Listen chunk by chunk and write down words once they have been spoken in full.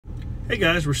Hey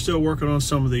guys, we're still working on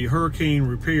some of the hurricane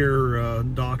repair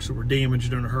docks that were damaged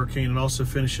during the hurricane, and also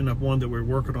finishing up one that we were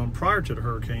working on prior to the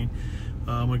hurricane.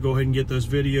 I'm going to go ahead and get those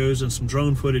videos and some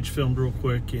drone footage filmed real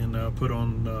quick and put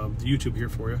on the YouTube here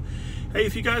for you. Hey,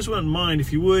 if you guys wouldn't mind,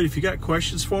 if you got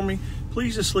questions for me,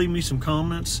 please just leave me some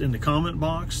comments in the comment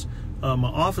box. My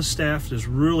office staff is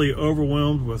really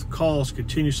overwhelmed with calls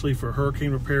continuously for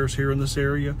hurricane repairs here in this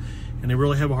area, and they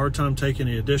really have a hard time taking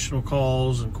the additional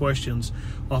calls and questions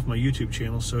off my YouTube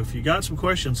channel. So if you got some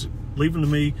questions, leave them to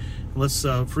me, and let's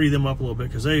free them up a little bit,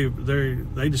 because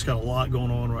they just got a lot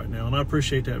going on right now, and I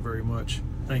appreciate that very much.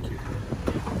 Thank you.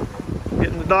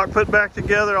 Getting the dock put back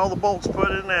together, all the bolts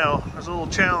put in now. There's a little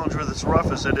challenge with as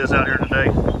rough as it is out here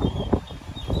today.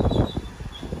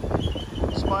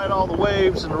 Despite all the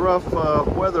waves and the rough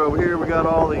weather over here, we got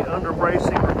all the under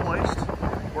bracing replaced.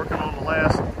 Working on the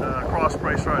last cross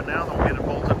brace right now, then we'll get it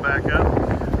bolted back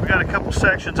up. We got a couple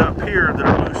sections up here that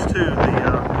are loose too.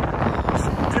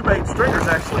 The two-bait stringers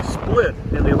actually split,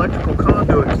 and the electrical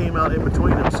conduit came out in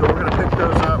between them. So we're going to pick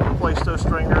those up, replace those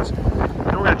stringers.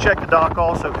 And we're going to check the dock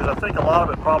also, because I think a lot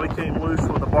of it probably came loose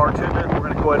when the barge hit it. We're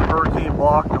going to go ahead and hurricane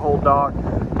block the whole dock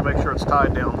to make sure it's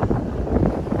tied down.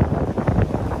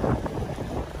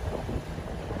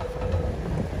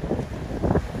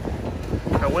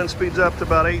 Our wind speed's up to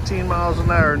about 18 miles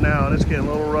an hour now, and it's getting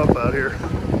a little rough out here.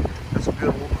 Got some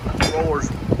good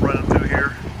rollers running through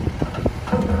here.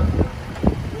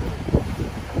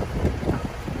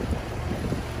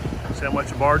 See how much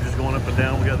the barge is going up and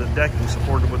down. We got the decking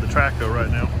supported with the tractor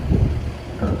right now.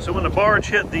 So when the barge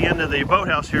hit the end of the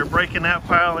boathouse here, breaking that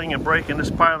piling and breaking this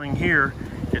piling here,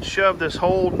 it shoved this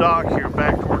whole dock here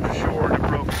back towards the shore, and it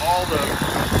broke all the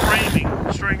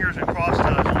framing, stringers, and cross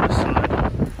ties on this side.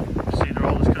 See, they're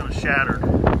all just kind of shattered.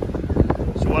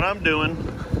 So what I'm doing,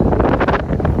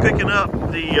 picking up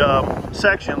the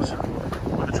sections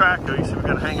with the tractor. You see we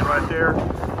got it hanging right there.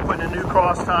 Putting a new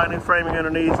cross tie, new framing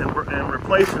underneath, and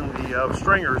replacing the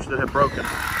stringers that have broken.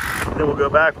 Then we'll go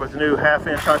back with new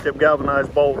 1/2-inch high-tip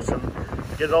galvanized bolts and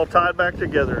get it all tied back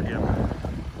together again.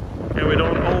 And we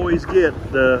don't always get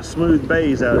the smooth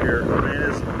bays out here.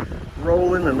 Man, it's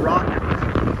rolling and rocking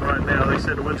right now. They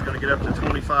said the wind's going to get up to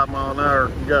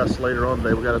 25-mile-an-hour gusts later on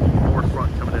today. We got a north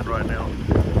front coming in right now.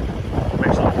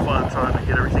 Makes it a little fun trying to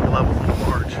get everything level from the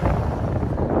barge.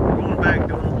 Going back,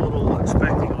 doing a little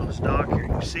inspecting on this dock here. You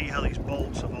can see how these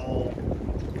bolts have all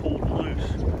pulled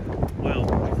loose. Well,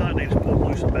 we thought they just pulled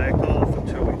loose and backed off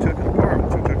until we took it apart.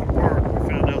 Once we took it apart, we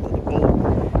found out that the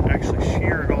bolt actually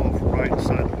sheared off right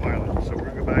inside the piling. So we're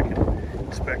going to go back and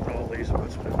inspect all these and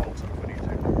put some new bolts on if we need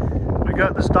to. We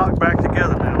got this dock back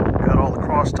together now. We got all the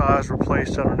cross ties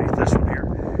replaced underneath this one here.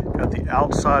 Got the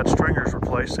outside stringers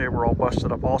replaced. They were all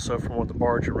busted up also from when the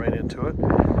barge ran into it.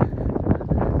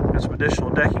 Got some additional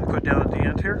decking put down at the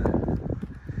end here.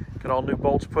 Got all new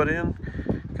bolts put in.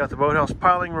 Got the boathouse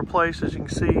piling replaced, as you can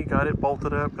see. Got it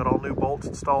bolted up. Got all new bolts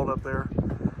installed up there.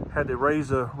 Had to raise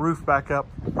the roof back up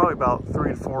probably about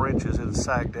 3 to 4 inches. It had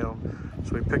sagged down.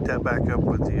 So we picked that back up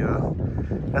with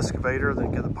the excavator,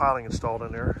 then get the piling installed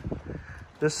in there.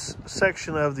 This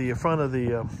section of the front of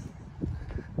the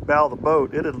bow of the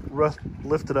boat, it had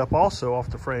lifted up also off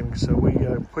the frame. So we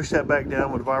pushed that back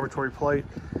down with a vibratory plate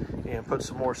and put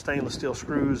some more stainless steel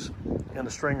screws and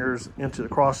the stringers into the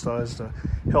cross ties to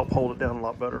help hold it down a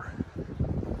lot better.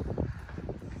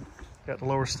 Got the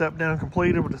lower step down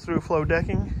completed with the through flow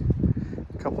decking.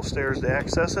 A couple stairs to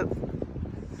access it.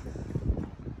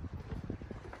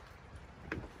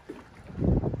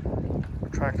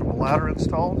 Retractable ladder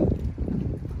installed.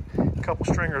 A couple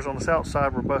stringers on this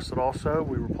outside were busted also.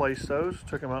 We replaced those,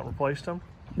 took them out and replaced them.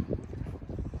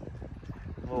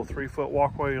 A little 3-foot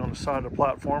walkway on the side of the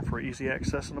platform for easy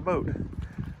access in the boat.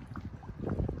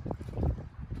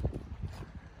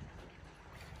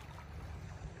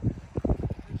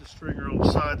 There's a stringer on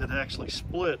the side that actually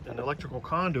split, and the electrical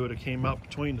conduit that came out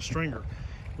between the stringer.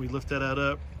 We lifted that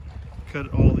up,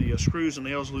 cut all the screws and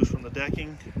nails loose from the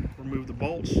decking, removed the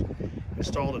bolts,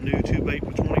 installed a new 2-bait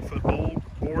with 20-foot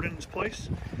board in its place,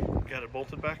 got it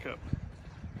bolted back up.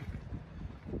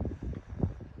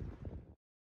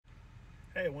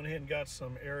 Hey, I went ahead and got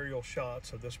some aerial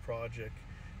shots of this project.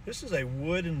 This is a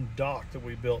wooden dock that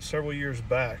we built several years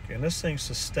back, and this thing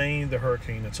sustained the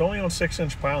hurricane. It's only on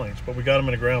 6-inch pilings, but we got them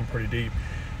in the ground pretty deep.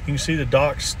 You can see the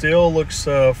dock still looks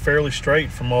fairly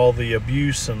straight from all the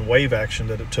abuse and wave action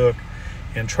that it took,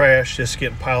 and trash just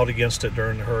getting piled against it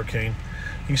during the hurricane.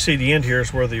 You can see the end here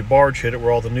is where the barge hit it,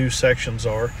 where all the new sections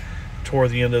are. Tore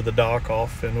the end of the dock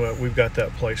off, and we've got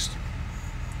that placed.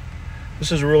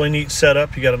 This is a really neat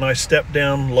setup. You got a nice step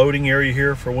down loading area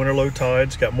here for winter low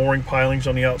tides. Got mooring pilings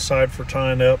on the outside for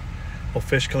tying up little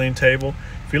fish clean table.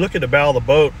 If you look at the bow of the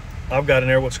boat, I've got in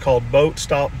there what's called boat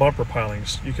stop bumper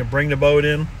pilings. You can bring the boat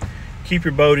in, keep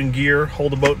your boat in gear,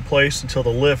 hold the boat in place until the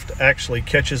lift actually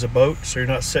catches a boat, so you're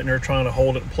not sitting there trying to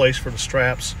hold it in place for the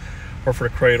straps or for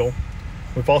the cradle.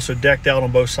 We've also decked out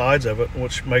on both sides of it,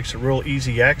 which makes it real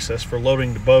easy access for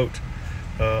loading the boat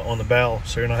on the bow,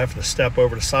 so you're not having to step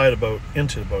over the side of the boat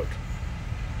into the boat.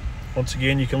 Once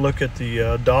again, you can look at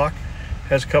the dock.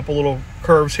 Has a couple little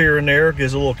curves here and there,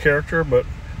 gives a little character, but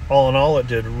all in all, it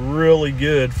did really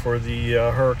good for the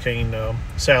Hurricane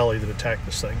Sally that attacked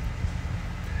this thing.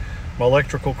 My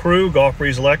electrical crew, Gulf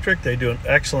Breeze Electric, they do an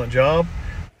excellent job.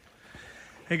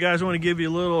 Hey guys, I want to give you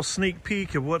a little sneak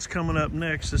peek of what's coming up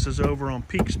next. This is over on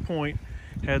Peaks Point.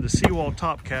 Had the seawall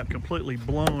top cap completely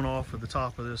blown off of the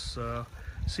top of this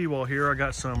seawall here. I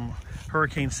got some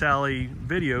Hurricane Sally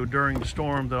video during the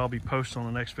storm that I'll be posting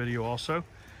on the next video also.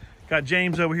 Got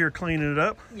James over here cleaning it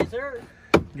up. Yes, sir.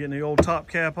 Getting the old top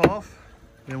cap off.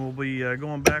 Then we'll be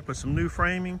going back with some new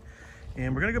framing.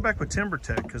 And we're gonna go back with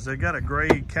TimberTech because they got a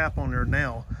gray cap on there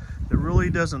now that really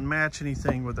doesn't match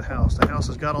anything with the house. The house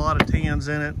has got a lot of tans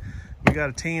in it. We got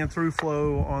a tan through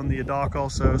flow on the dock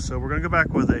also. So we're gonna go back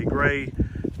with a gray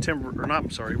we're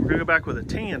gonna go back with a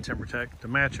tan TimberTech to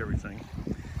match everything.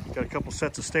 Got a couple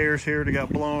sets of stairs here that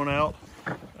got blown out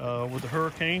with the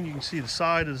hurricane. You can see the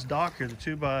side of this dock here, the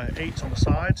 2x8s on the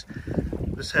sides.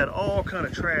 This had all kind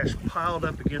of trash piled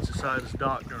up against the side of this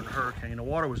dock during the hurricane. The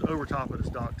water was over top of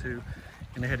this dock too,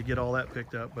 and they had to get all that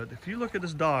picked up. But if you look at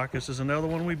this dock, this is another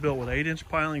one we built with 8-inch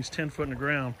pilings, 10 foot in the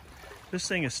ground. This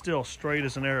thing is still straight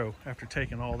as an arrow after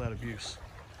taking all that abuse.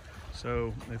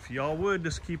 So if y'all would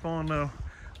just keep on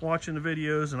watching the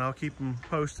videos, and I'll keep them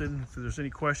posted. If there's any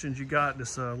questions you got,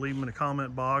 just leave them in the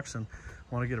comment box, and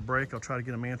want to get a break, I'll try to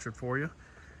get them answered for you.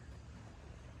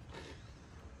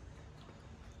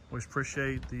 Always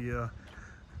appreciate the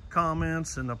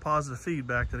comments and the positive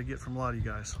feedback that I get from a lot of you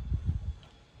guys.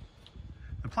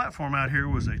 The platform out here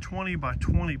was a 20 by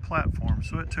 20 platform,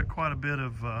 so it took quite a bit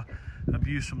of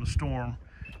abuse from the storm.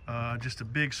 Just a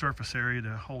big surface area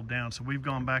to hold down. So we've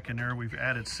gone back in there, we've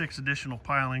added 6 additional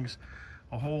pilings,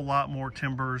 a whole lot more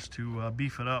timbers to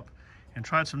beef it up, and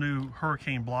tried some new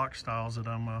hurricane block styles that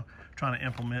I'm trying to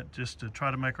implement just to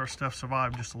try to make our stuff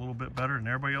survive just a little bit better than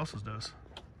everybody else's does.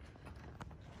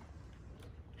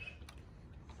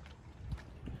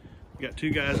 We got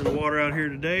 2 guys in the water out here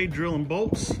today drilling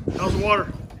bolts. How's the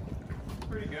water?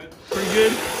 Pretty good. Pretty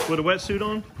good? With a wetsuit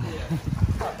on? Yeah,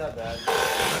 not that bad.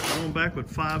 I'm going back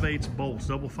with 5/8 bolts,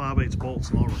 double 5/8 bolts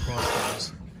in all of our cross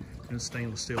ties, and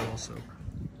stainless steel also.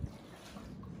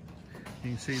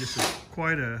 You can see this is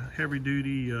quite a heavy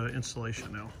duty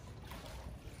installation now.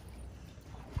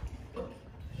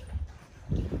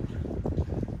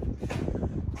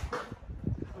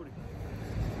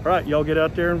 All right, y'all get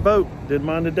out there and vote. Did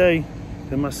mine today,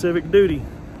 did my civic duty.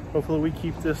 Hopefully we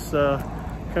keep this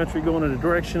country going in the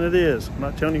direction it is. I'm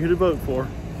not telling you who to vote for.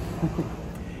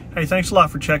 Hey, thanks a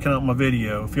lot for checking out my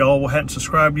video. If y'all hadn't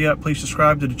subscribed yet, please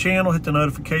subscribe to the channel, hit the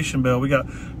notification bell. We got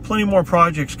plenty more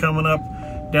projects coming up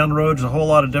down the road. There's a whole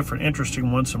lot of different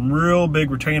interesting ones. Some real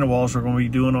big retainer walls we're going to be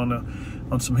doing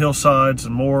on some hillsides,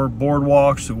 and more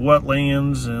boardwalks through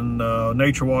wetlands and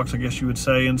nature walks, I guess you would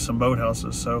say, and some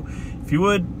boathouses. So if you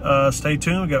would, stay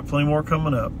tuned. We got plenty more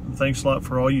coming up. Thanks a lot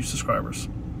for all you subscribers.